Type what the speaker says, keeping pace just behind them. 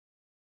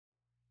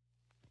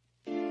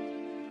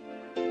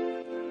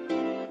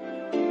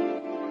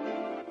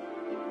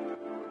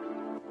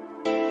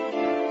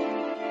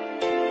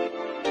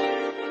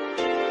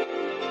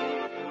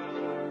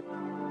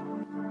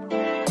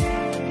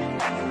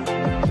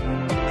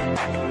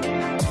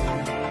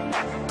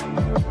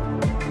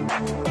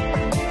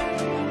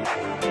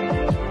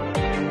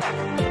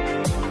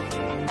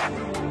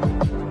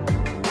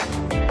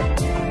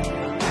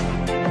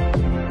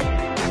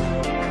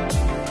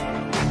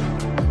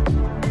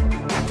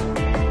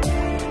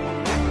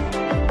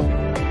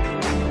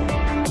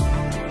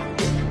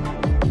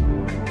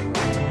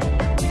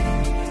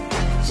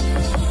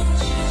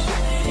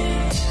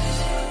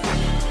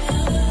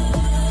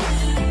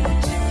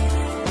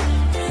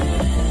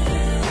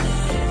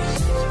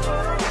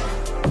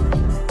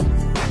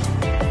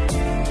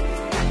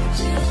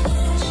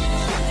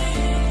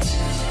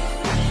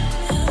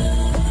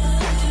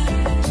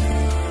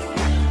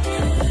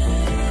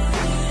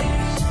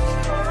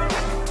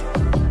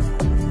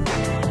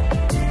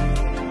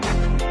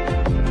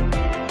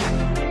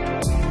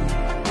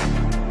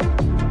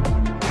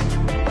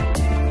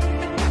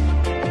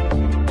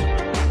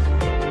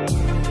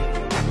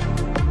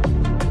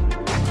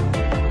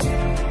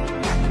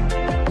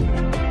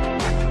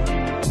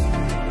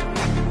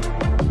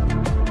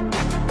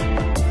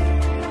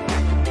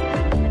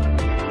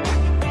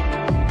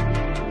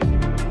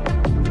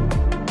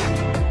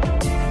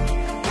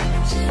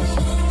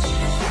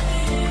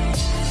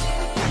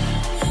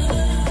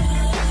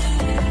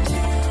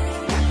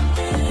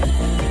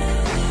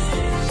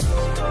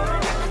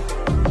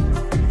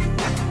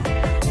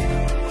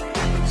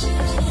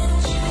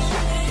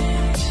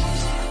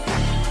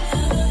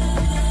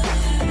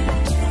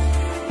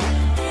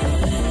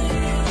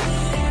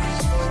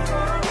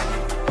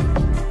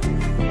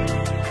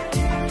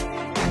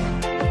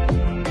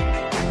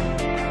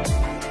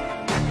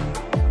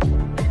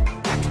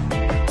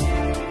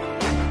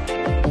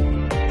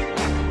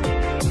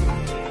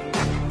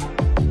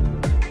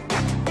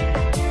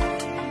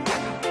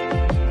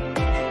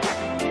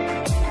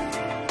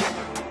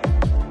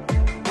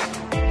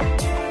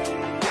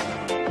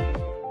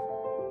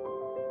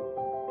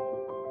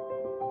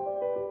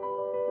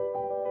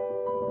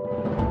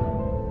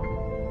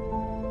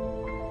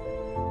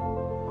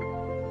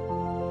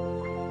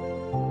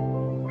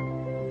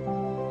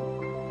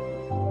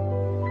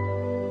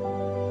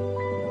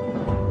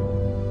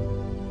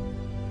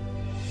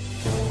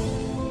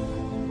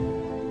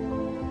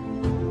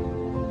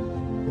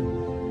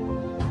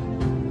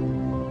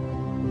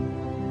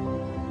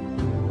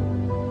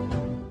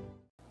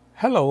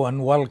Hello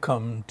and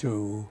welcome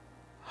to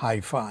High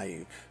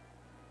Five.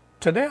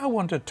 Today I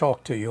want to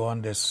talk to you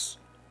on this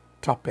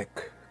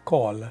topic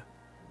called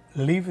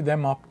Leave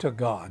Them Up to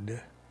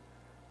God,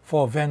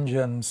 for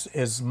vengeance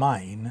is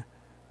mine,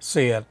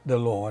 saith the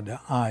Lord,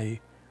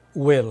 I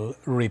will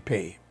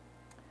repay.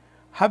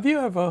 Have you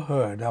ever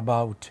heard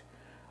about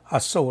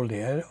a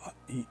soldier,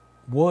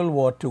 World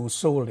War II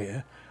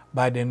soldier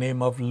by the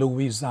name of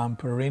Louis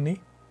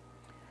Zamperini?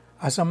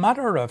 As a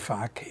matter of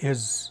fact,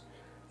 his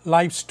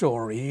life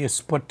story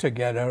is put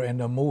together in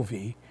a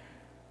movie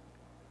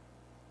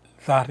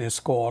that is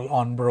called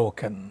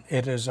Unbroken.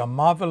 It is a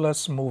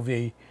marvelous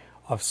movie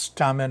of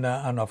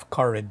stamina and of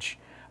courage,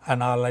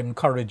 and I'll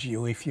encourage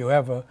you, if you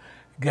ever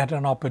get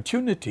an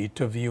opportunity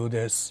to view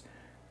this,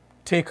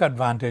 take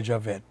advantage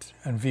of it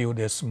and view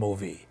this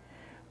movie.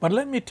 But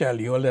let me tell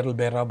you a little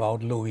bit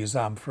about Louis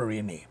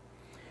Zamperini.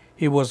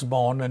 He was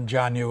born on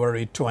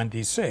January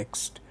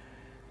 26th,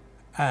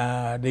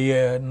 the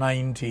year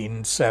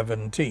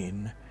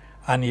 1917,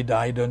 and he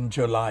died on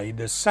July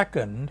the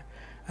 2nd,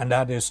 and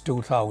that is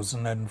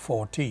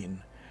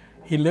 2014.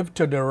 He lived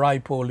to the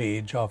ripe old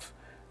age of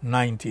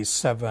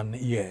 97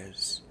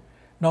 years.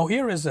 Now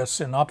here is a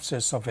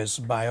synopsis of his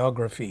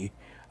biography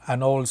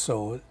and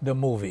also the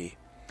movie.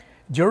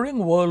 During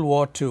World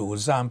War II,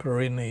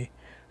 Zamperini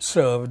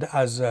served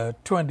as a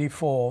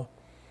B-24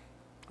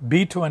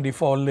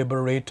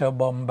 Liberator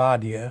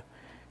bombardier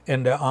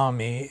in the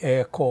Army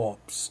Air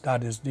Corps,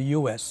 that is the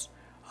U.S.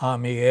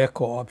 Army Air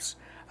Corps,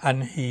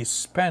 and he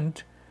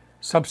spent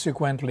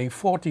subsequently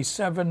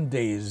 47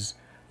 days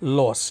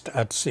lost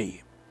at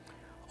sea.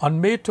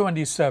 On May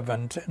 27,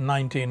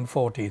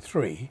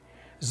 1943,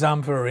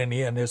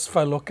 Zamperini and his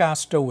fellow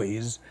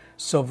castaways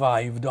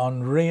survived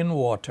on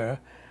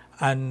rainwater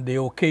and the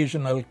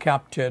occasional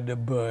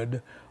captured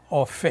bird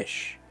or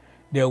fish.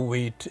 Their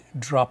weight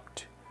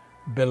dropped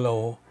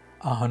below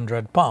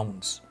 100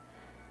 pounds.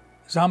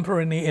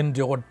 Zamperini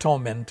endured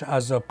torment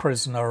as a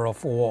prisoner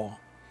of war.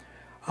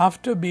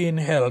 After being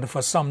held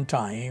for some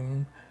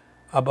time,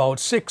 about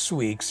 6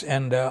 weeks,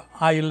 in the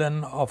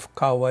island of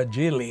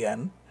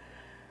Kawalsingh,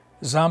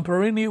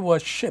 Zamperini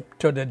was shipped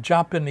to the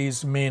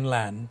Japanese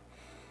mainland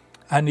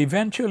and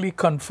eventually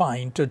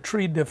confined to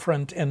 3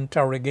 different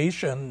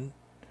interrogation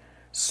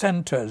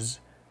centers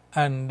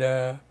and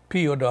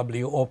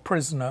POW or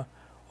prisoner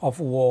of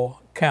war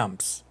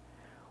camps.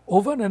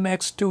 Over the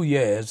next 2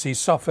 years, he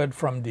suffered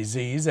from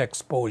disease,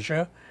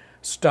 exposure,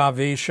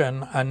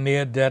 starvation, and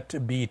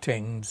near-death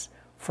beatings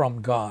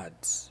from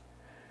guards.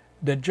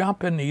 The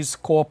Japanese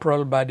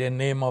corporal by the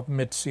name of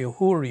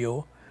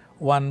Mitsuhiro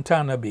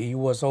Watanabe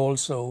was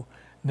also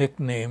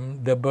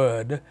nicknamed the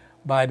Bird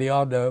by the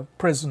other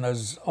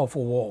prisoners of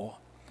war.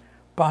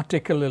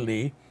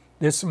 Particularly,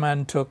 this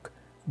man took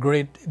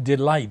great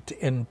delight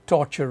in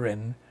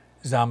torturing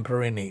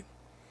Zamperini.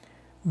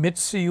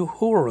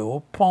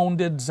 Mitsuhiro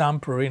pounded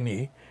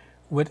Zamperini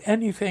with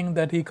anything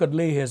that he could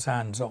lay his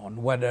hands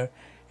on, whether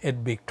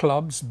it be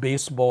clubs,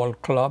 baseball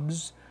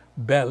clubs,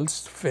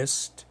 belts,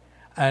 fists,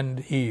 and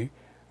he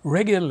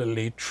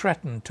regularly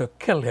threatened to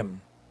kill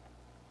him.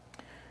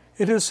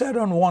 It is said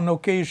on one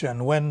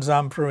occasion when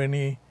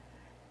Zamperini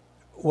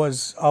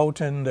was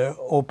out in the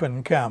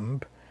open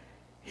camp,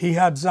 he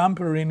had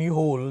Zamperini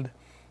hold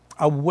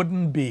a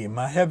wooden beam,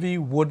 a heavy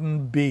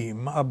wooden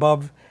beam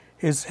above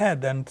his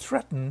head, and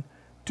threatened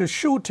to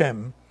shoot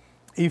him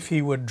if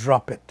he would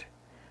drop it.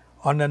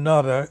 On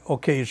another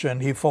occasion,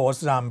 he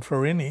forced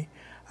Zamperini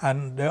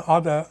and the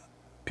other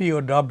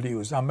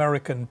POWs,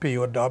 American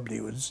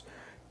POWs,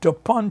 to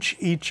punch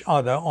each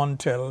other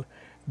until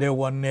they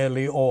were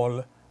nearly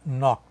all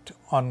knocked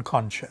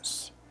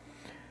unconscious.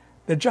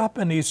 The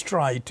Japanese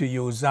tried to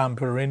use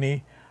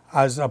Zamperini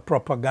as a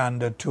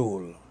propaganda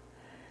tool.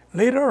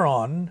 Later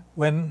on,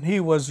 when he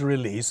was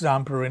released,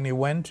 Zamperini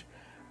went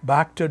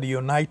back to the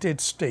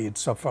United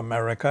States of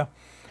America,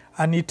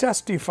 and he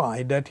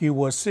testified that he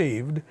was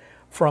saved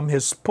from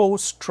his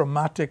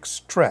post-traumatic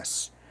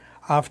stress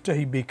after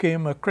he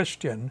became a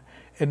Christian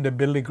in the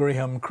Billy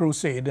Graham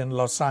Crusade in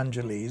Los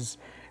Angeles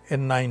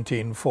in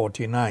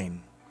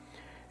 1949.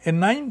 In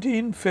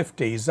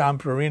 1950,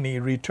 Zamperini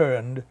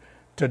returned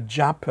to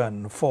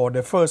Japan for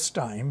the first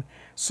time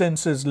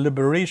since his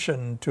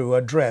liberation to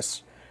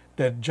address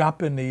the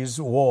Japanese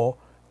war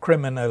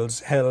criminals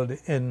held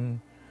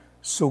in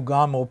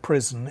Sugamo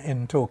prison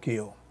in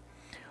Tokyo.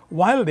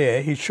 While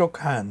there, he shook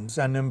hands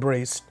and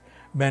embraced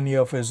many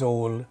of his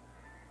old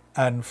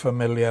and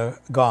familiar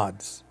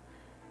guards.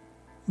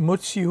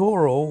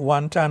 Mitsuhiro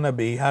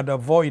Watanabe had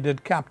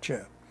avoided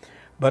capture,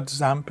 but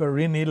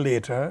Zamperini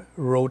later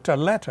wrote a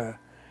letter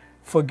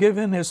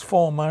forgiving his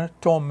former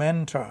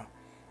tormentor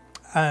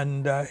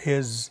and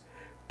his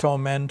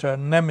tormentor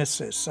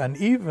nemesis, and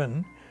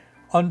even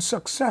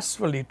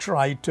unsuccessfully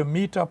tried to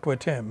meet up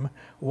with him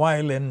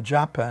while in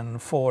Japan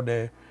for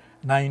the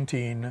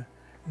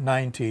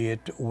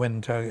 1998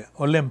 Winter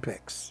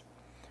Olympics.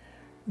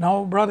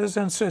 Now, brothers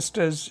and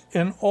sisters,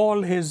 in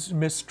all his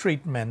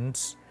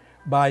mistreatments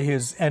by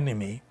his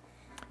enemy,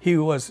 he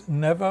was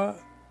never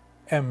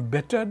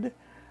embittered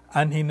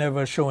and he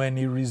never showed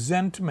any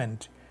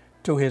resentment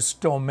to his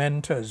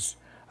tormentors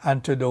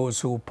and to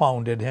those who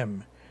pounded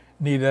him,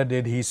 neither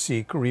did he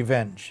seek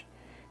revenge.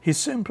 He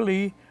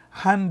simply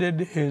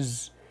handed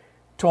his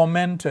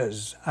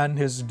tormentors and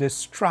his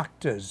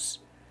distractors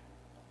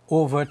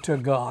over to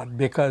God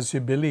because he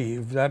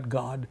believed that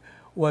God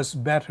was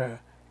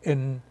better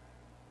in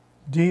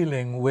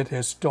dealing with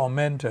his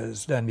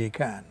tormentors than he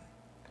can.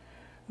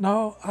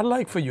 Now, I'd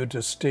like for you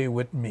to stay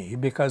with me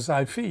because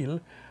I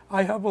feel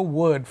I have a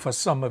word for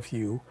some of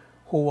you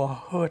who are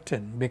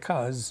hurting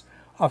because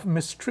of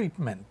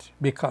mistreatment,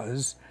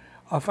 because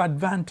of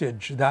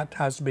advantage that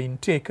has been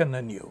taken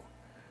on you,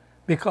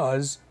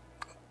 because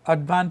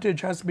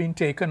advantage has been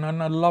taken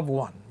on a loved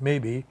one.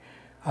 Maybe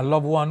a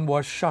loved one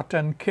was shot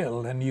and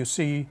killed and you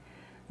see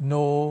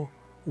no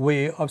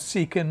way of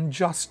seeking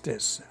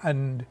justice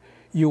and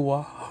you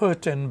are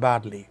hurting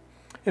badly.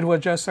 It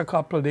was just a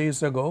couple of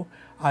days ago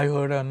I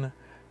heard on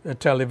the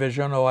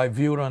television, or I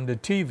viewed on the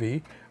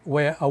TV,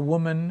 where a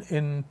woman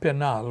in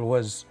Penal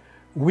was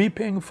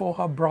weeping for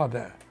her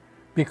brother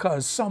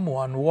because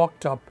someone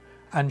walked up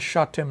and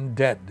shot him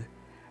dead.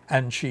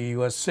 And she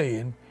was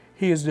saying,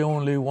 he is the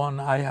only one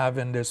I have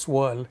in this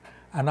world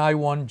and I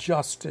want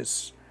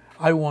justice.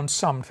 I want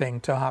something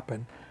to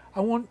happen.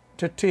 I want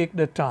to take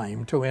the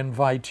time to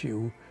invite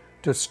you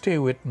to stay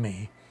with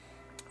me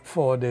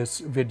for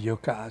this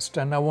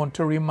videocast. And I want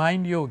to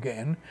remind you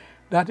again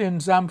that in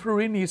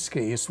Zamperini's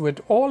case,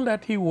 with all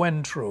that he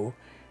went through,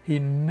 he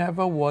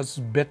never was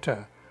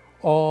bitter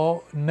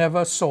or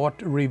never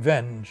sought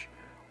revenge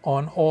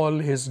on all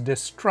his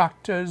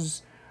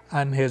distractors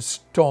and his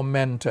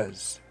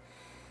tormentors.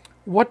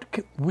 What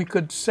we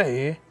could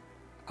say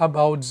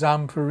about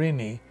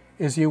Zamperini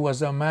is he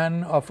was a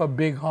man of a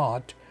big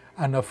heart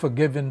and a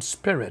forgiving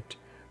spirit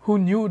who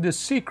knew the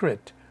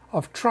secret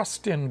of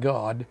trusting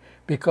God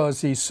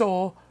because he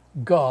saw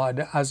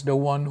God as the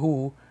one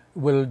who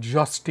will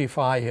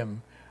justify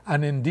him,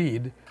 and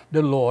indeed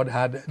the Lord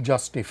had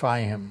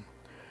justified him.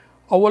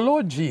 Our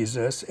Lord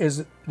Jesus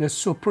is the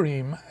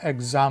supreme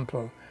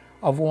example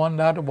of one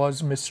that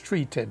was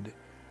mistreated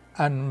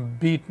and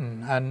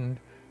beaten and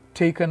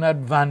taken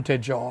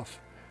advantage of,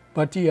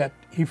 but yet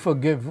he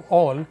forgave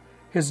all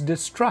his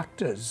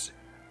distractors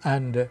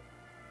and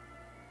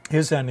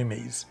his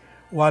enemies.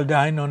 While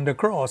dying on the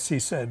cross, he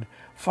said,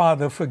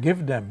 "Father,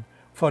 forgive them,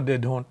 for they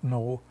don't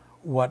know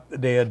what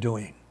they are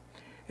doing."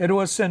 It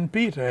was St.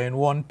 Peter in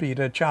 1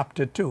 Peter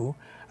chapter 2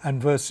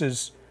 and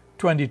verses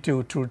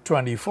 22 to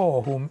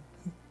 24 who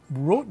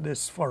wrote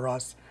this for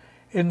us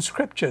in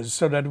scriptures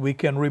so that we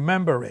can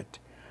remember it,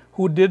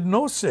 who did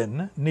no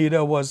sin,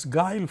 neither was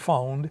guile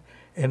found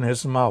in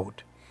his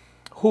mouth,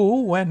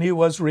 who, when he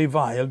was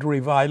reviled,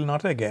 reviled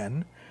not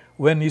again,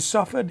 when he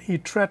suffered, he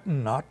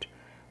threatened not,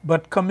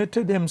 but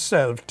committed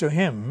himself to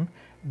him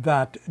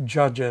that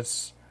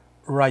judges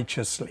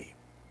righteously.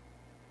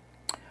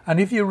 And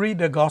if you read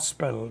the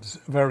Gospels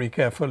very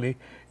carefully,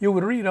 you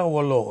will read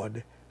our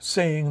Lord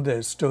saying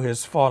this to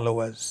his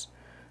followers: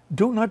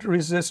 "Do not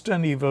resist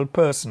an evil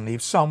person.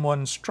 If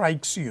someone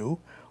strikes you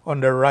on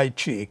the right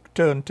cheek,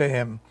 turn to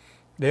him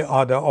the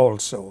other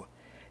also.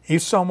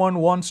 If someone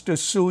wants to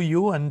sue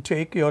you and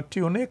take your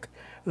tunic,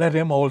 let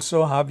him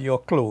also have your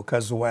cloak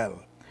as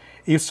well.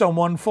 If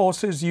someone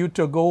forces you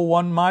to go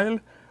 1 mile,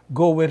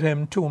 go with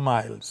him 2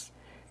 miles.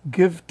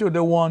 Give to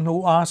the one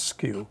who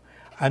asks you,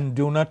 and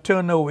do not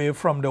turn away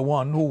from the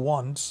one who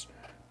wants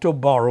to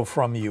borrow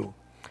from you.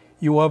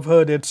 You have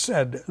heard it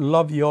said,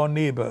 love your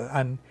neighbor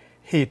and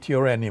hate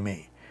your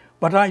enemy.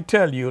 But I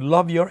tell you,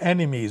 love your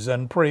enemies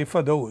and pray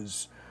for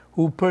those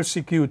who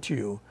persecute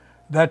you,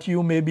 that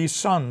you may be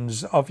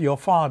sons of your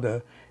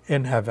Father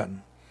in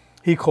heaven.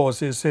 He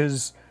causes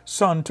his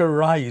sun to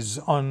rise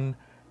on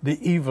the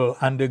evil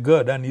and the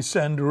good, and he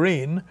sends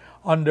rain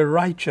on the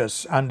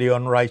righteous and the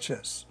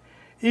unrighteous.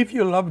 If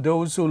you love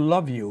those who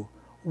love you,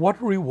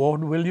 what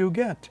reward will you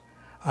get?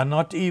 Are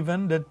not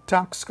even the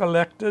tax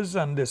collectors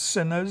and the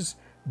sinners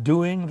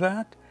doing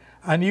that?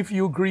 And if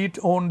you greet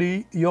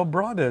only your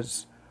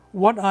brothers,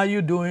 what are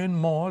you doing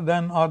more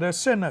than other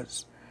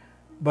sinners?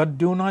 But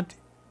do not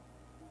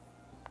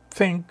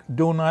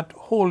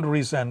hold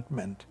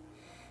resentment.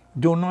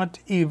 Do not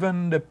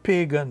even the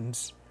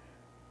pagans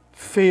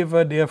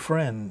favor their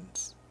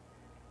friends.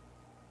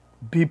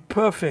 Be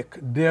perfect,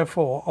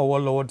 therefore, our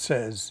Lord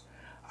says,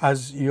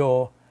 as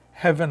your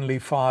heavenly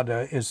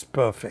Father is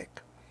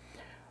perfect.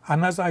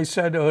 And as I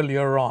said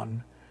earlier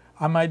on,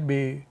 I might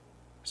be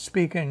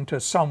speaking to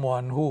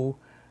someone who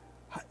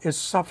is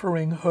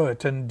suffering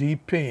hurt and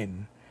deep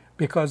pain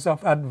because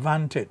of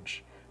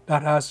advantage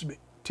that has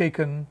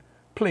taken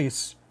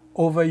place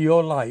over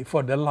your life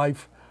or the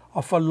life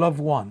of a loved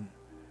one.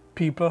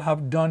 People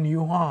have done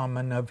you harm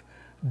and have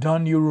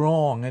done you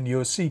wrong, and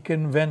you're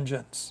seeking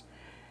vengeance.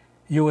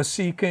 You are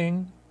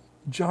seeking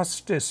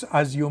justice,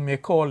 as you may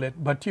call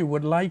it, but you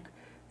would like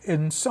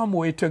in some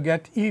way to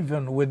get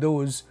even with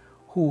those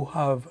who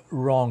have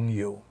wronged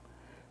you.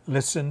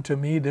 Listen to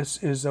me,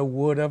 this is a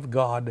word of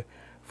God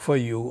for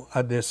you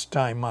at this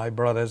time, my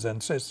brothers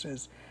and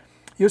sisters.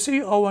 You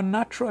see, our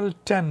natural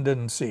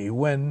tendency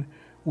when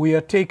we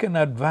are taken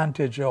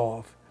advantage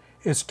of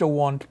is to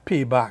want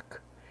payback,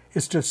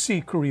 is to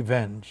seek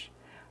revenge,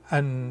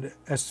 and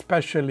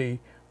especially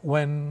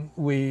when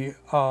we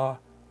are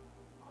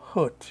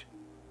hurt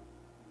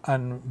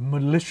and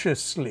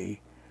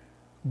maliciously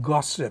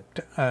gossiped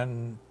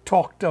and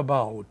talked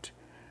about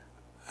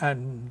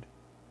and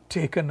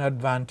taken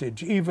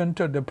advantage, even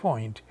to the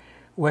point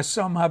where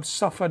some have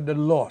suffered the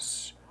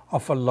loss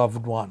of a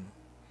loved one.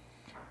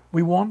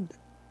 We want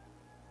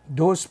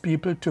those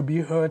people to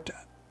be hurt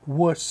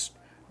worse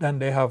than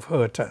they have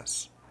hurt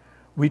us.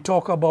 We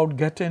talk about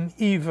getting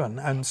even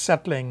and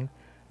settling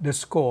the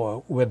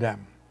score with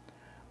them.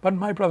 But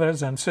my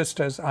brothers and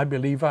sisters, I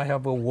believe I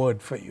have a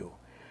word for you.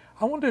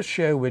 I want to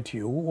share with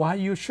you why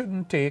you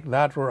shouldn't take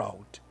that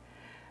route.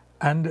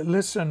 And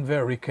listen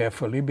very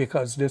carefully,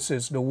 because this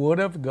is the Word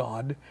of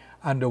God,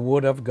 and the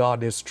Word of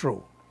God is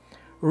true.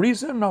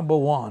 Reason number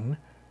one,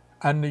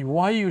 and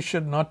why you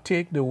should not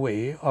take the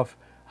way of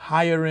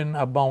hiring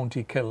a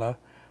bounty killer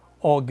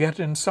or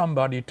getting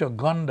somebody to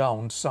gun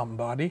down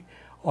somebody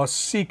or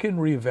seeking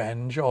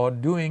revenge or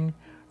doing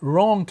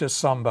wrong to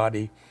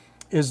somebody,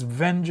 is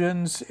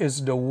vengeance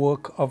is the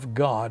work of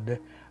God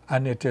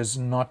and it is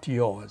not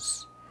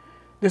yours.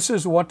 This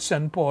is what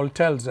St. Paul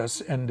tells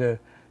us in the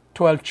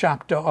 12th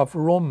chapter of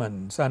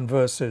Romans and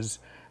verses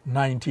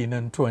 19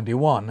 and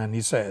 21. And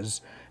he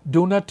says,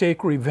 "Do not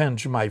take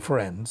revenge, my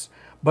friends,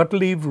 but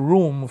leave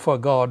room for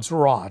God's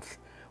wrath.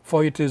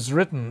 For it is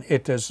written,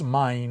 it is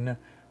mine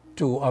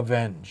to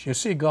avenge." You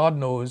see, God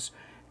knows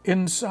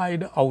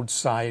inside,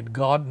 outside.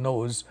 God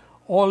knows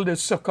all the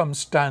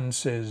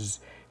circumstances.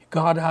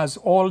 God has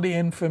all the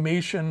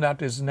information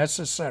that is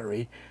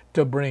necessary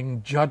to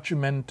bring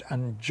judgment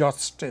and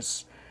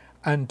justice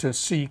and to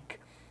seek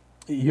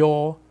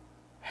your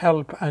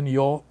help and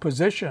your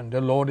position.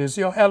 The Lord is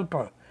your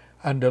helper,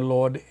 and the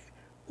Lord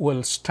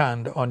will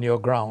stand on your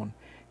ground.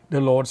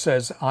 The Lord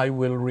says, "I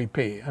will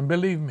repay." And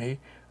believe me,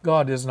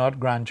 God is not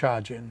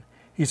grandcharging.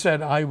 He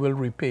said, "I will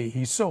repay."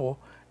 He saw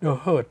the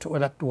hurt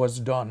that was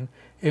done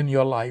in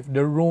your life,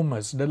 the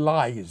rumors, the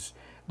lies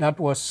that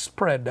was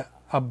spread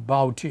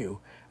about you.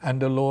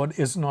 And the Lord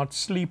is not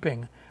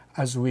sleeping,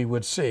 as we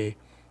would say,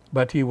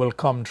 but He will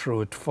come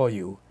through it for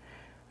you.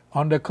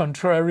 On the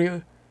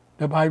contrary,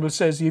 the Bible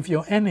says, if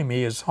your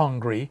enemy is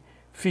hungry,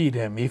 feed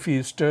him. If he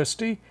is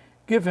thirsty,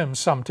 give him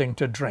something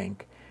to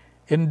drink.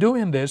 In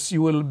doing this,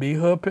 you will be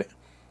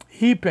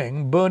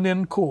heaping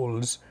burning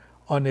coals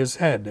on his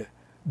head.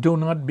 Do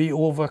not be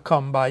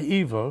overcome by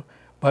evil,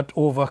 but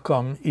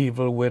overcome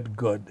evil with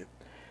good.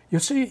 You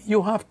see,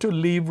 you have to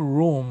leave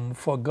room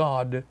for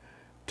God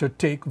to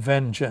take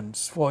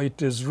vengeance, for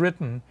it is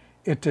written,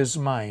 it is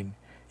mine.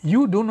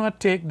 You do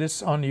not take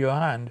this on your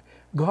hand.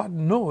 God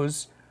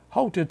knows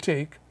how to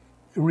take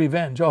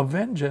revenge or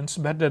vengeance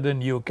better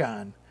than you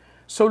can.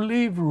 So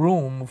leave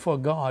room for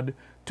God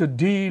to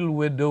deal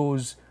with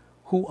those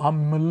who are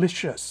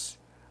malicious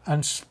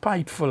and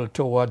spiteful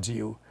towards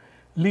you.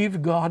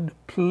 Leave God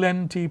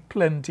plenty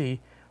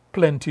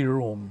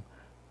room,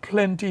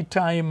 plenty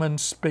time and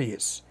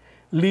space.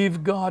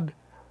 Leave God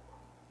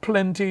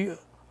plenty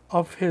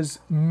of His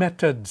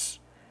methods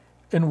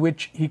in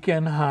which He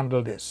can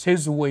handle this.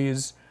 His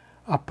ways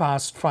are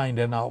past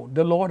finding out.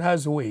 The Lord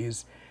has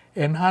ways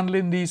in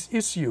handling these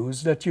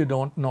issues that you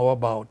don't know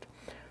about.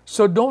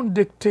 So don't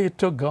dictate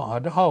to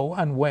God how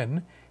and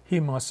when He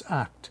must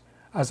act.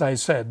 As I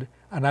said,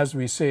 and as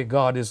we say,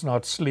 God is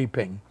not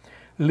sleeping.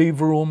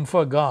 Leave room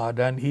for God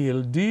and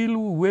He'll deal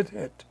with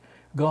it.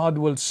 God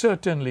will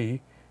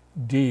certainly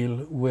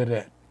deal with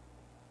it.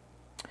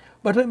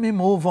 But let me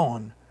move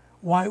on.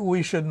 Why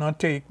we should not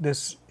take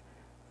this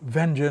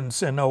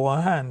vengeance in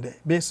our hand?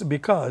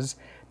 Because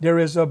there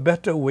is a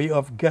better way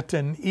of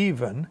getting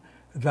even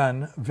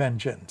than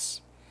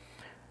vengeance.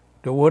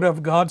 The Word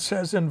of God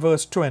says in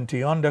verse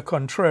 20, on the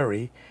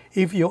contrary,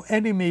 if your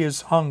enemy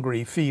is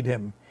hungry, feed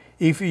him.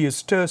 If he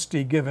is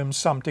thirsty, give him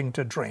something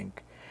to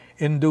drink.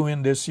 In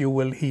doing this, you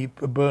will heap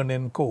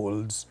burning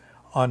coals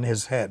on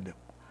his head.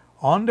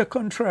 On the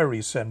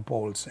contrary, St.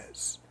 Paul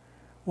says.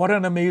 What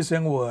an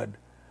amazing word.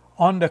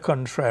 On the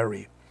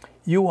contrary,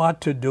 you are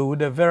to do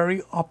the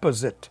very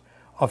opposite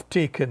of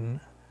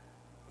taking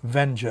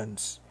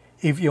vengeance.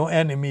 If your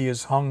enemy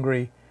is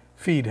hungry,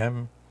 feed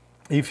him.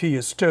 If he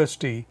is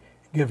thirsty,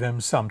 give him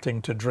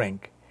something to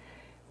drink.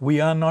 We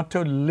are not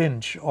to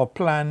lynch or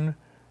plan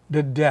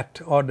the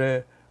death or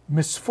the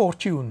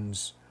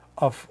misfortunes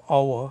of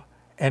our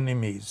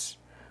enemies.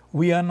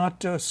 We are not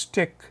to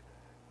stick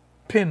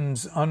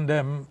pins on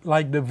them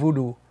like the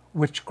voodoo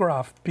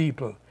witchcraft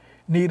people.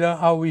 Neither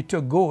are we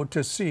to go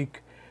to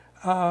seek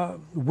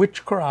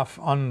witchcraft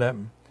on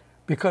them,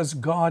 because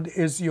God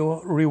is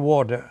your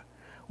rewarder.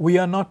 We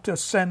are not to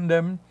send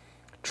them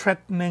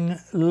threatening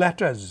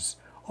letters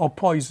or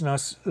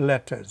poisonous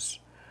letters.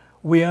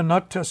 We are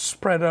not to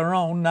spread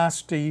around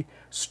nasty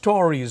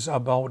stories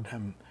about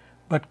them,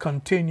 but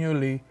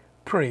continually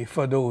pray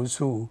for those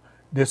who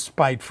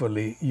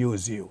despitefully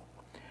use you.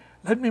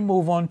 Let me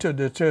move on to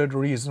the third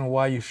reason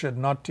why you should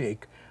not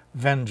take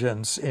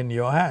vengeance in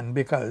your hand,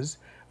 because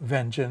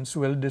vengeance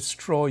will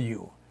destroy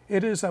you.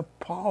 It is a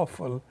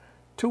powerful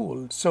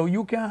tool, so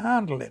you can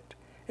handle it.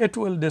 It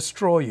will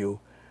destroy you,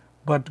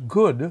 but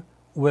good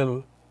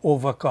will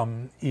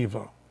overcome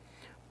evil.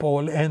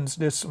 Paul ends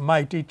this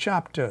mighty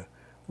chapter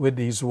with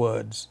these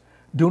words,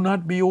 "Do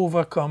not be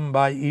overcome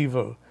by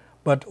evil,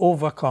 but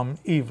overcome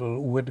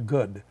evil with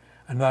good."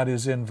 And that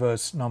is in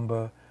verse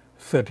number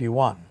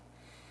 31.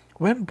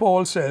 When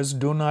Paul says,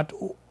 "Do not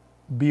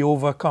be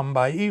overcome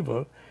by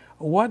evil,"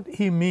 what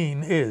he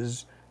means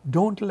is,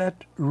 don't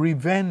let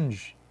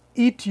revenge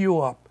eat you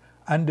up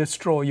and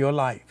destroy your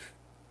life.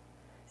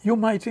 You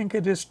might think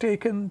it has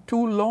taken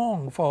too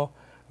long for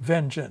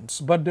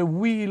vengeance, but the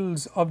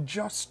wheels of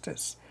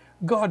justice,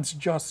 God's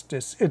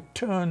justice, it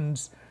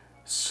turns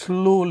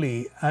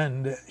slowly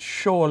and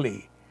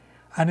surely.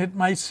 And it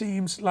might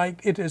seem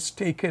like it has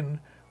taken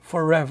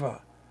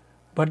forever.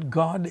 But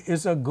God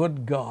is a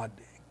good God,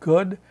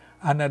 good,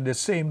 and at the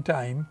same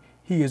time,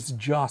 He is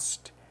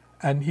just,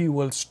 and He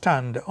will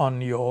stand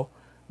on your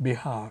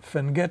behalf.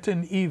 And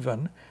getting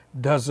even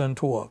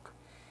doesn't work.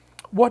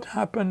 What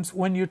happens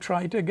when you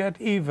try to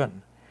get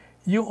even?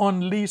 You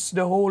unleash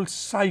the whole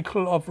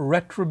cycle of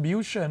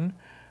retribution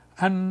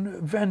and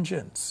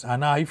vengeance.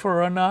 An eye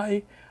for an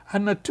eye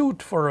and a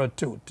tooth for a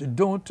tooth.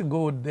 Don't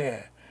go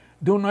there.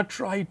 Do not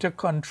try to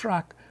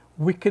contract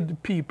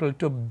wicked people,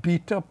 to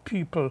beat up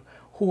people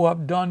who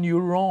have done you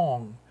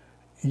wrong.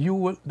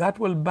 That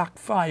will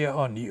backfire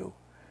on you.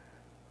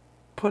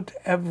 Put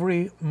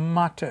every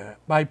matter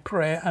by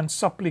prayer and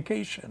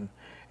supplication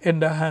in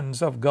the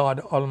hands of God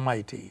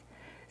Almighty.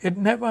 It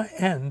never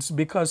ends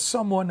because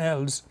someone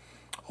else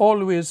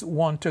always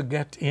wants to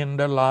get in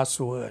the last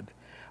word.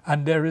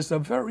 And there is a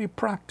very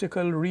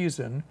practical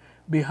reason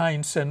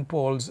behind St.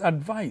 Paul's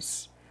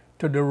advice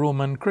to the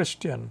Roman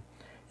Christian.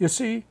 You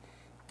see,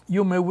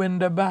 you may win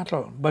the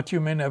battle, but you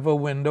may never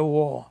win the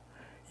war.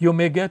 You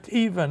may get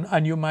even,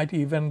 and you might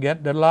even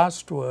get the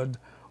last word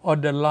or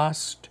the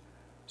last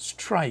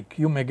strike.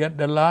 You may get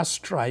the last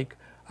strike,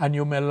 and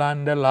you may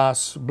land the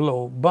last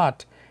blow.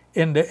 But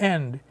in the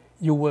end,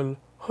 you will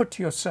hurt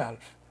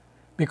yourself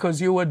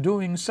because you are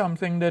doing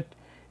something that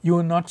you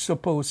are not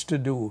supposed to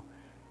do.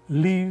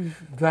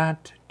 Leave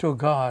that to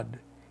God.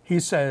 He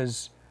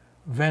says,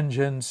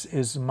 "Vengeance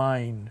is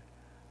mine.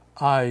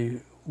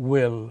 I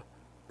will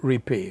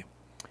repay."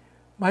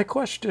 My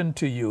question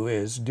to you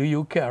is, do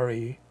you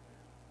carry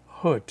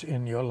hurt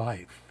in your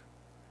life?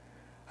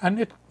 And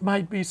it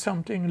might be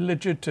something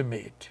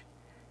legitimate.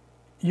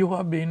 You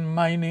have been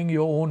minding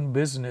your own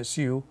business.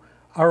 You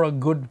are a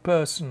good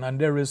person, and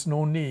there is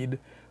no need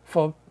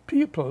for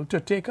people to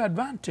take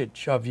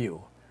advantage of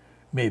you.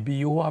 Maybe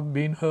you have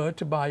been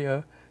hurt by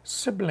a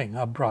sibling,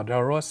 a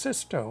brother or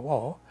sister,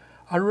 or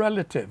a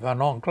relative,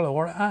 an uncle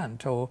or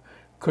aunt, or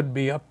could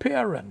be a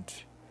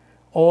parent,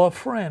 or a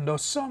friend, or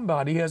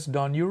somebody has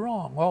done you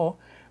wrong, or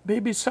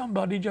maybe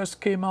somebody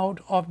just came out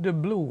of the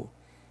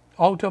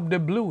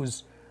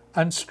blues,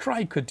 and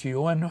strike at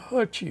you and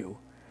hurt you.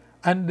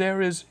 And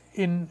there is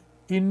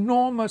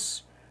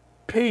enormous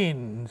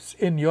pains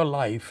in your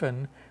life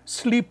and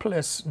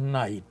sleepless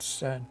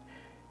nights, and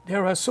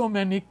there are so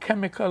many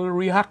chemical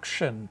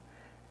reactions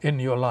in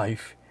your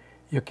life.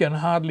 You can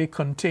hardly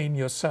contain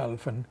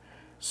yourself, and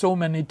so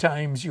many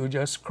times you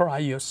just cry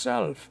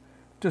yourself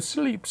to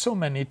sleep. So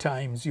many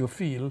times you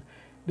feel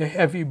the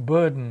heavy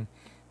burden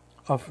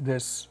of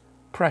this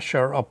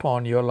pressure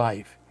upon your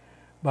life.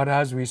 But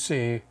as we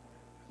say,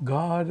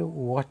 God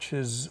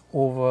watches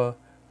over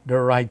the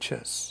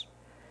righteous.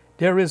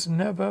 There is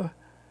never,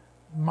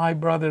 my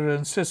brother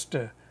and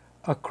sister,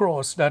 a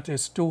cross that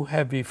is too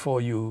heavy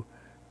for you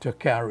to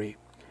carry.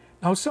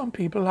 Now, some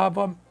people have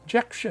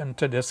objection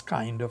to this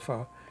kind of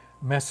a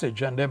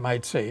message, and they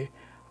might say,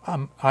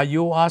 are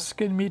you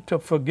asking me to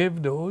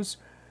forgive those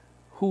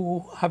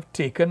who have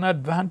taken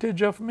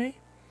advantage of me?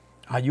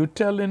 Are you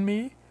telling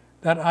me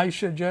that I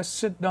should just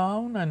sit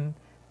down and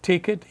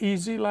take it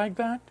easy like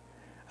that?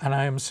 And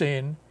I am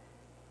saying,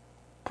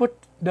 put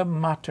the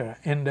matter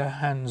in the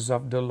hands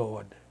of the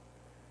Lord.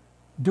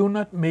 Do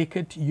not make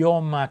it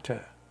your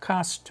matter.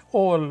 Cast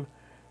all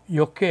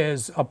your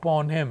cares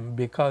upon Him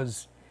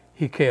because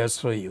He cares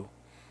for you.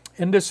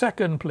 In the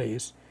second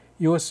place,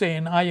 you are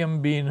saying, I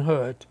am being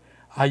hurt.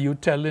 Are you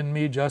telling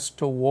me just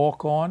to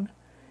walk on?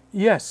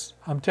 Yes,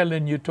 I'm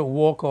telling you to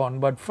walk on,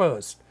 but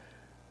first,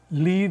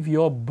 leave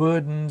your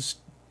burdens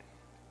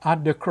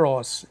at the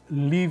cross.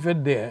 Leave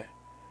it there.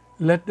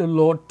 Let the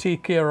Lord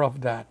take care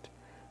of that.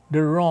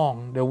 The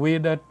wrong, the way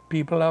that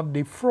people have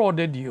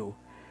defrauded you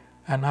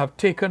and have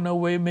taken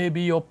away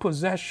maybe your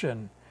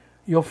possession,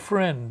 your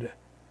friend,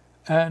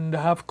 and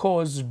have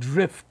caused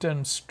drift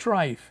and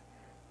strife.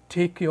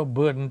 Take your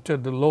burden to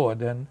the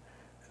Lord and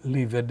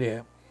leave it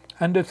there.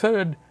 And the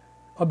third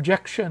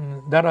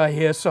objection that I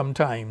hear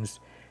sometimes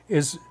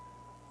is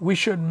we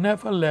should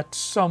never let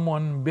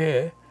someone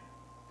bear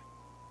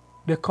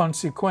the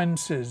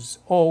consequences,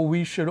 or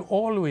we should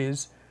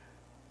always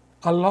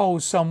allow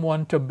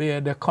someone to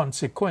bear the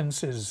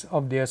consequences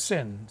of their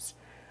sins.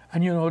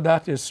 And you know,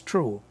 that is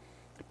true.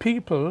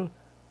 People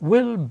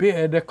will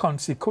bear the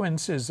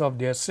consequences of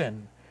their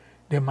sin.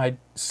 They might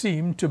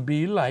seem to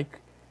be like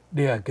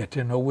They are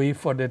getting away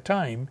for the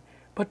time,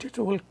 but it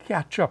will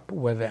catch up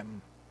with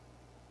them.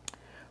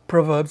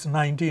 Proverbs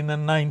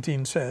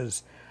 19:19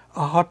 says,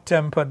 a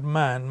hot-tempered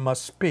man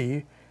must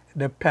pay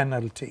the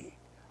penalty.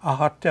 A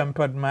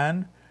hot-tempered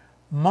man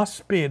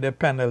must pay the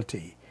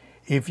penalty.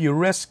 If you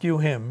rescue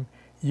him,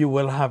 you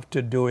will have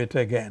to do it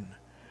again.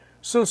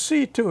 So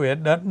see to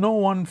it that no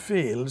one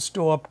fails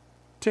to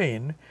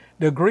obtain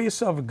the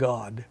grace of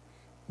God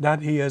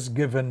that he has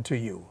given to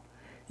you.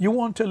 You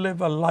want to live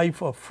a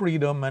life of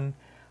freedom and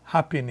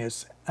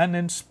happiness, and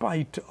in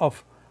spite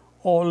of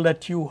all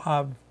that you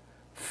have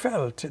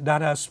felt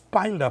that has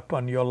piled up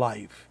on your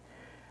life,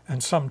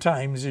 and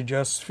sometimes you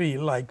just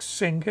feel like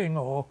sinking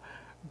or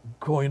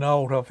going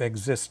out of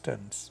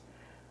existence.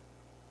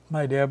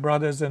 My dear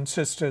brothers and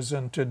sisters,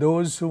 and to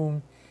those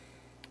whom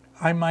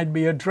I might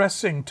be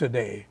addressing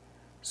today,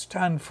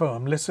 stand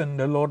firm. Listen,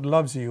 the Lord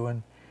loves you,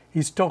 and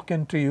He's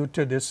talking to you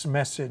to this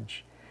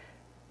message.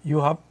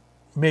 You have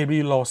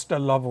maybe lost a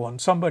loved one,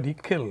 somebody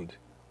killed,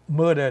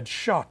 murdered,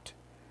 shot,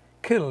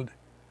 killed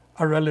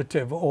a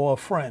relative or a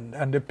friend,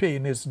 and the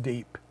pain is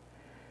deep.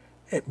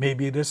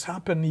 Maybe this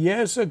happened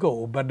years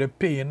ago, but the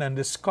pain and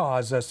the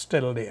scars are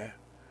still there.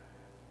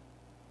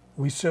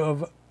 We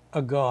serve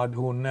a God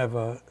who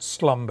never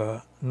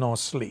slumber nor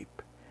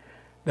sleep.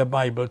 The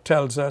Bible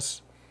tells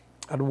us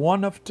that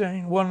one of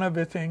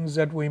the things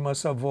that we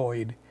must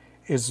avoid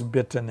is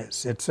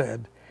bitterness. It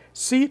said,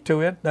 see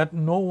to it that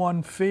no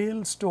one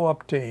fails to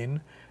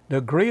obtain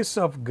the grace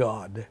of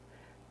God,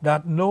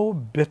 that no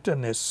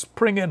bitterness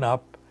springing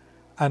up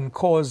and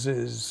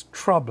causes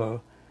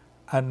trouble,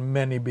 and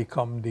many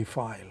become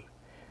defiled.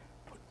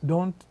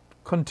 Don't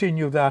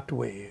continue that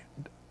way.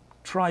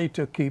 Try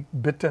to keep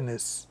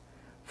bitterness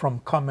from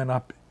coming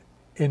up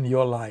in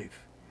your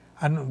life.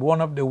 And one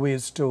of the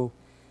ways to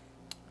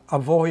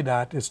avoid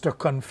that is to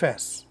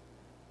confess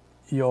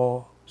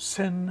your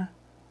sin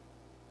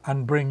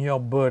and bring your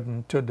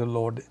burden to the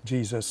Lord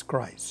Jesus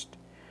Christ.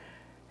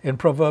 In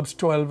Proverbs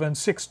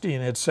 12:16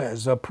 it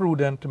says, a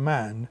prudent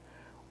man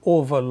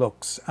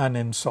overlooks an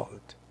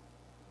insult.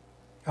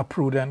 A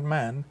prudent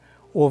man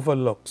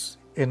overlooks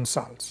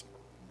insults.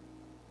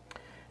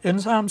 In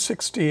Psalm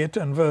 68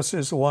 and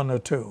verses 1 or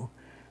 2,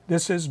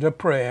 this is the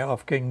prayer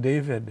of King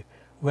David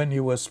when he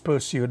was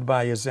pursued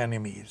by his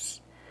enemies.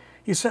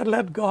 He said,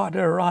 let God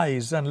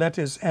arise and let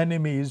his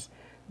enemies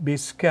be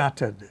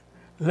scattered.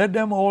 Let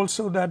them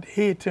also that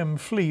hate him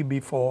flee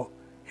before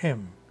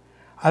him.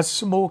 As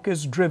smoke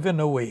is driven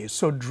away,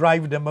 so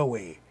drive them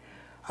away.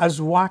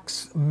 As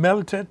wax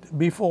melted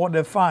before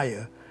the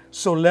fire,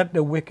 so let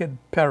the wicked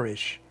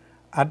perish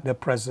at the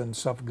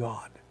presence of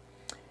God.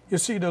 You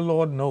see, the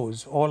Lord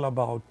knows all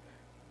about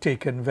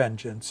taking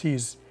vengeance.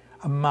 He's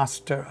a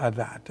master at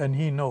that, and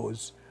He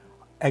knows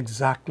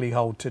exactly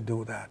how to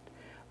do that.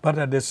 But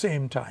at the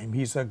same time,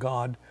 He's a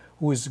God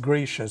who is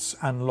gracious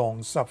and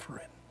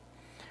long-suffering.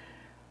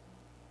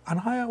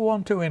 And I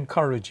want to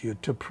encourage you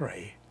to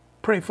pray.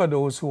 Pray for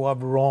those who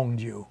have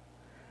wronged you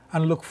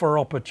and look for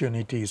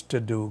opportunities to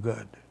do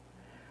good.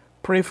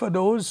 Pray for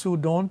those who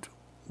don't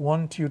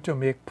want you to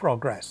make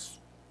progress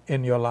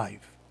in your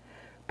life.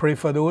 Pray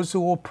for those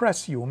who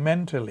oppress you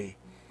mentally,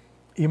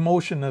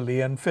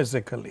 emotionally, and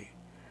physically.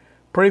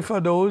 Pray for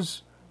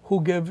those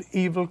who give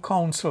evil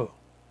counsel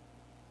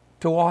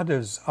to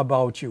others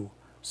about you.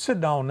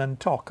 Sit down and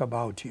talk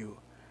about you.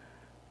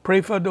 Pray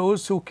for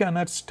those who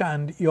cannot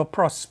stand your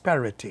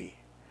prosperity.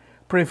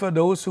 Pray for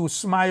those who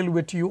smile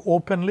with you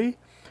openly,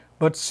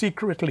 but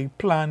secretly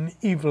plan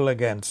evil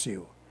against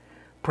you.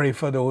 Pray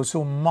for those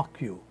who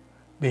mock you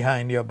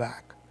behind your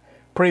back.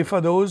 Pray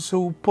for those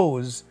who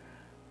pose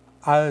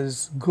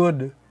as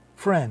good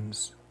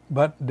friends,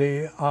 but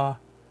they are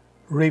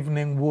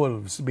ravening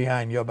wolves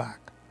behind your back.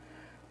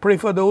 Pray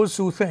for those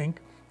who think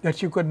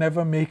that you could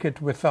never make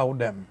it without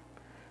them.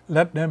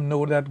 Let them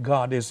know that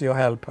God is your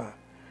helper.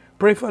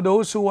 Pray for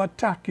those who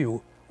attack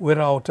you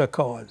without a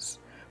cause.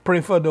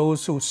 Pray for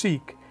those who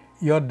seek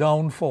your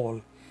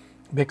downfall,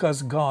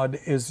 because God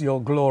is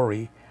your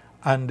glory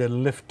and the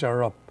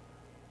lifter up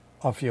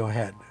of your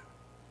head.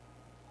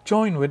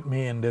 Join with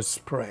me in this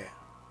prayer.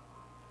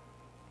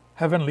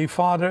 Heavenly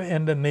Father,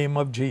 in the name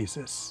of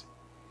Jesus,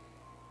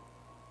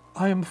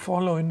 I am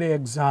following the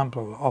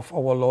example of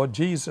our Lord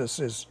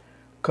Jesus'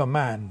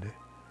 command,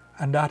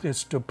 and that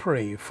is to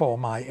pray for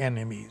my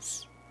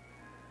enemies.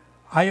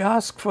 I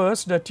ask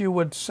first that you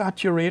would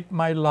saturate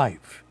my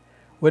life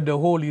with the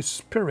Holy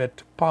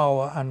Spirit,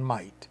 power and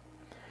might.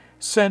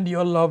 Send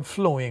your love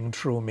flowing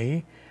through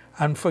me,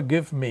 and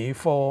forgive me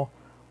for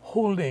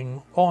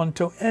holding on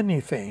to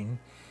anything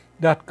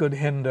that could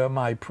hinder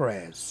my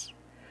prayers.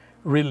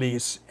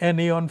 Release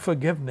any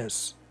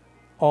unforgiveness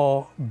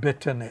or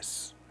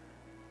bitterness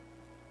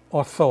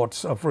or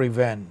thoughts of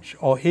revenge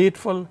or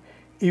hateful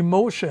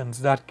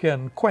emotions that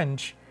can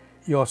quench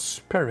your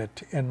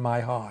spirit in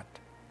my heart.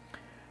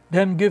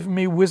 Then give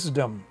me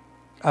wisdom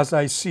as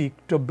I seek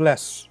to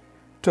bless,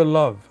 to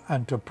love,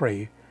 and to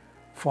pray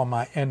for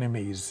my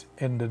enemies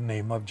in the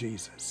name of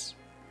Jesus.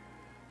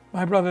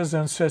 My brothers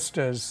and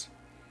sisters,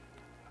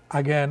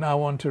 again I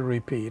want to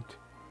repeat,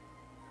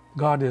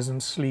 God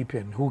isn't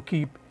sleeping.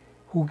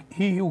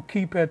 He who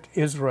keepeth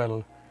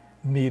Israel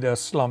neither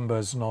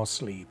slumbers nor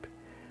sleep.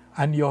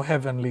 And your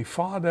heavenly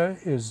Father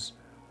is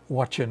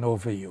watching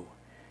over you.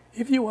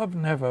 If you have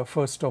never,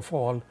 first of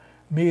all,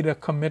 made a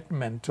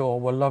commitment to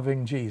our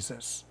loving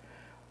Jesus,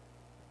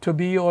 to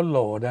be your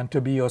Lord and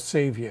to be your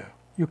Savior,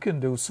 you can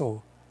do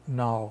so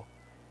now.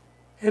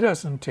 It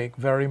doesn't take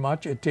very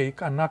much. It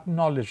takes an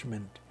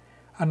acknowledgement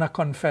and a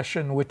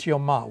confession with your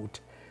mouth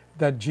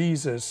that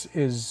Jesus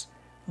is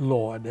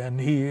Lord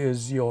and He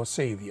is your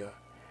Savior.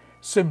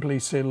 Simply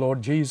say,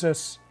 Lord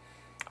Jesus,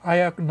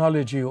 I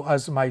acknowledge you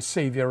as my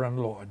Savior and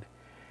Lord.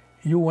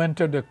 You went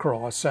to the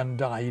cross and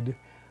died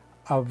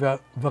a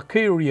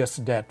vicarious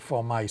death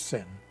for my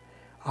sin.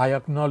 I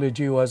acknowledge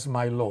you as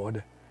my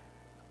Lord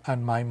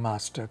and my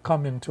Master.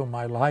 Come into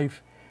my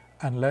life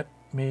and let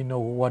me know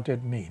what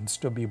it means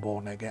to be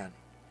born again.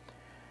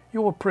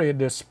 You will pray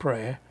this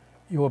prayer.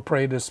 You will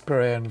pray this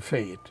prayer in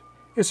faith.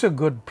 It's a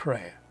good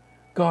prayer.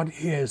 God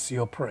hears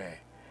your prayer.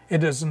 It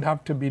doesn't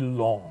have to be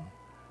long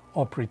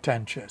or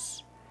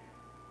pretentious.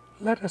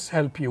 Let us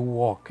help you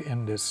walk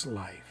in this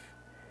life.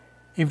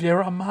 If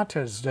there are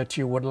matters that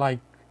you would like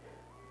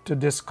to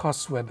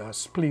discuss with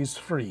us, please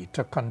free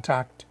to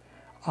contact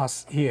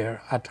us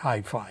here at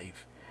High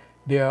Five.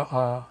 There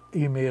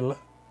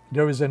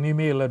is an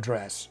email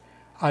address,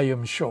 I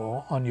am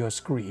sure, on your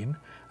screen,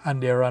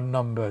 and there are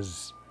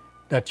numbers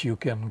that you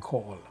can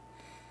call.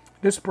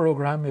 This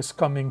program is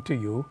coming to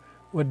you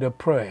with the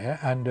prayer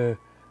and the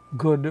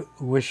good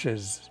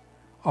wishes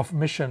of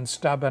Missions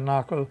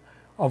Tabernacle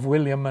of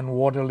William and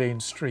Water Lane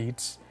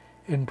Streets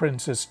in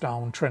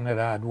Princestown,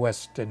 Trinidad,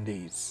 West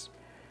Indies.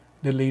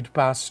 The lead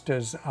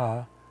pastors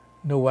are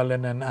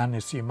Noellen and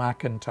Annecy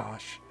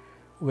McIntosh,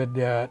 with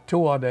their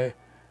two other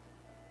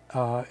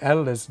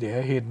elders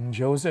there, Hayden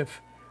Joseph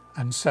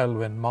and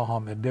Selwyn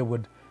Mohammed. They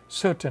would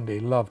certainly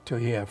love to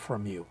hear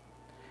from you.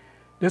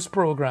 This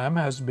program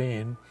has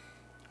been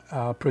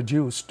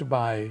produced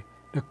by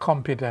the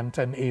competent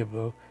and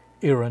able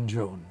Aaron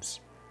Jones,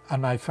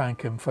 and I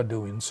thank him for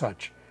doing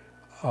such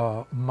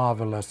a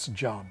marvelous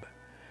job.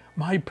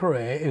 My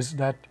prayer is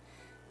that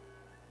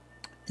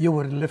you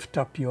would lift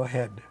up your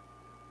head.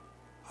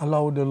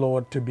 Allow the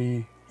Lord to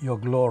be your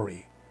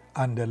glory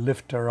and the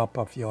lifter up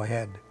of your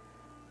head.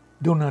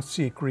 Do not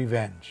seek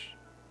revenge.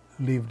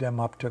 Leave them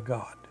up to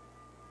God.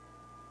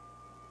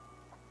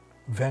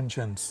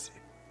 Vengeance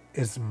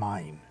is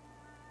mine,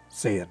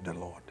 saith the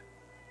Lord.